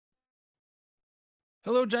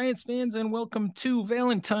Hello, Giants fans, and welcome to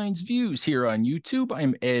Valentine's Views here on YouTube.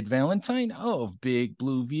 I'm Ed Valentine of Big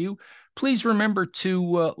Blue View. Please remember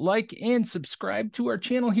to like and subscribe to our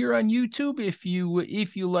channel here on YouTube if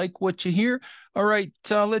you like what you hear. All right,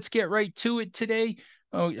 let's get right to it today.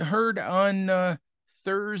 Heard on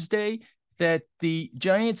Thursday that the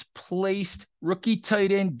Giants placed rookie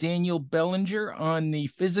tight end Daniel Bellinger on the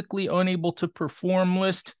physically unable to perform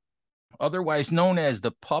list, otherwise known as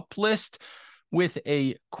the PUP list, with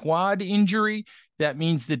a quad injury. That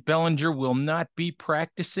means that Bellinger will not be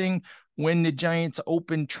practicing when the Giants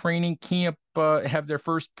open training camp, have their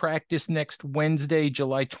first practice next Wednesday,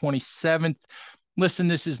 July 27th. Listen,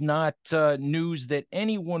 this is not news that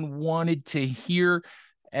anyone wanted to hear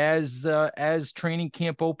as training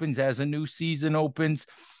camp opens, as a new season opens.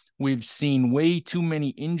 We've seen way too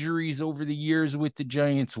many injuries over the years with the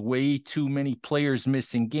Giants, way too many players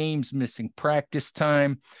missing games, missing practice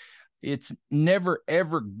time. It's never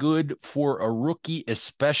ever good for a rookie,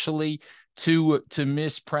 especially to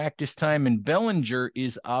miss practice time. And Bellinger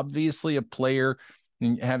is obviously a player,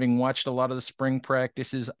 having watched a lot of the spring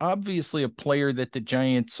practices, obviously a player that the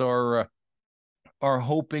Giants are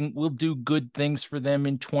hoping will do good things for them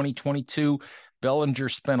in 2022. Bellinger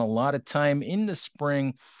spent a lot of time in the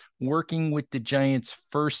spring working with the Giants'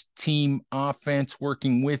 first team offense,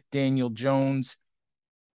 working with Daniel Jones.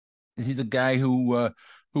 He's a guy who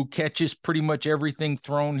catches pretty much everything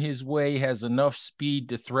thrown his way, has enough speed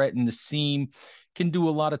to threaten the seam, can do a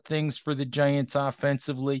lot of things for the Giants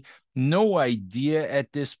offensively. No idea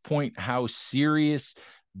at this point how serious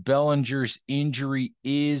Bellinger's injury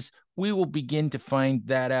is. We will begin to find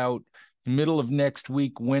that out middle of next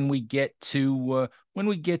week when we get to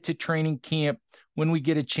training camp, when we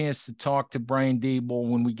get a chance to talk to Brian Daboll,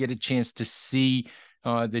 when we get a chance to see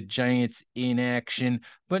the Giants in action.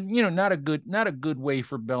 But not a good way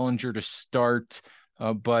for Bellinger to start.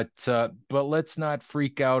 But let's not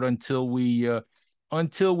freak out until we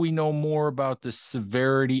know more about the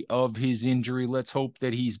severity of his injury. Let's hope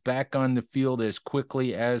that he's back on the field as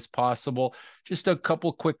quickly as possible. Just a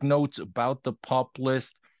couple quick notes about the PUP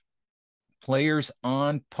list. Players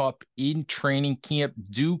on PUP in training camp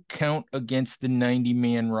do count against the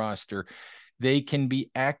 90-man roster. They can be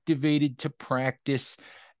activated to practice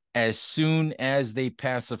as soon as they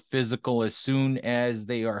pass a physical, as soon as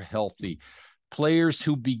they are healthy. Players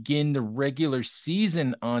who begin the regular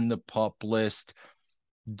season on the PUP list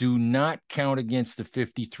do not count against the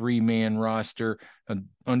 53-man roster.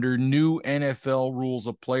 Under new NFL rules,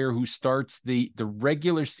 a player who starts the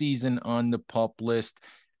regular season on the PUP list,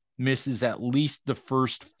 misses at least the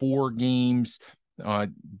first 4 games,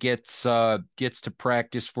 gets to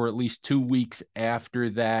practice for at least 2 weeks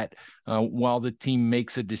after that, while the team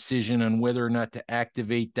makes a decision on whether or not to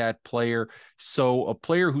activate that player. So a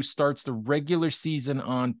player who starts the regular season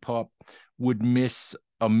on PUP would miss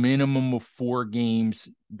a minimum of 4 games,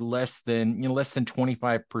 less than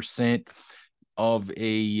 25% of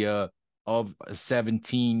a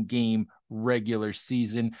 17 game regular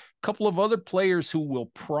season. A couple of other players who will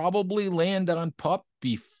probably land on PUP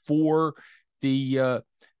before the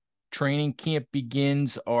training camp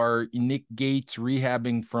begins are Nick Gates,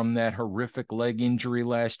 rehabbing from that horrific leg injury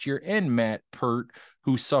last year, and Matt Peart,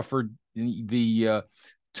 who suffered the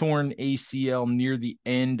torn ACL near the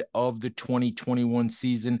end of the 2021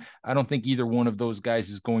 season. I don't think either one of those guys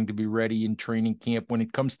is going to be ready in training camp. When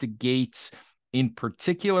it comes to Gates in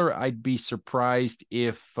particular, I'd be surprised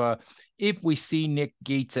if we see Nick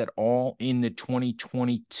Gates at all in the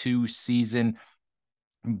 2022 season.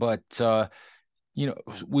 But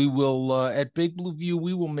we will, at Big Blue View,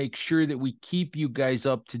 we will make sure that we keep you guys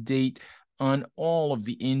up to date on all of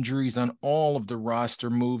the injuries, on all of the roster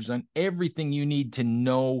moves, on everything you need to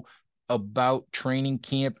know about training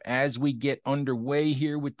camp as we get underway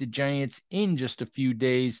here with the Giants in just a few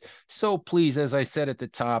days. So please, as I said at the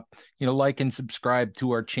top, like and subscribe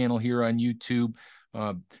to our channel here on YouTube.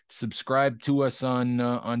 Subscribe to us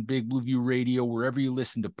on Big Blue View Radio, wherever you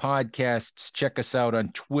listen to podcasts. Check us out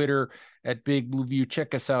on Twitter at Big Blue View.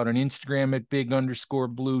 Check us out on Instagram at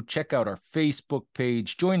Big_Blue. Check out our Facebook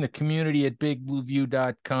page. Join the community at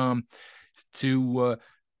BigBlueView.com to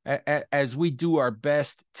as we do our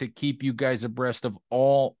best to keep you guys abreast of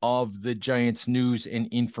all of the Giants news and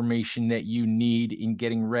information that you need in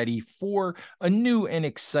getting ready for a new and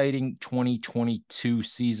exciting 2022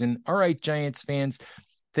 season. All right, Giants fans,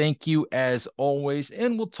 thank you as always,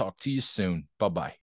 and we'll talk to you soon. Bye-bye.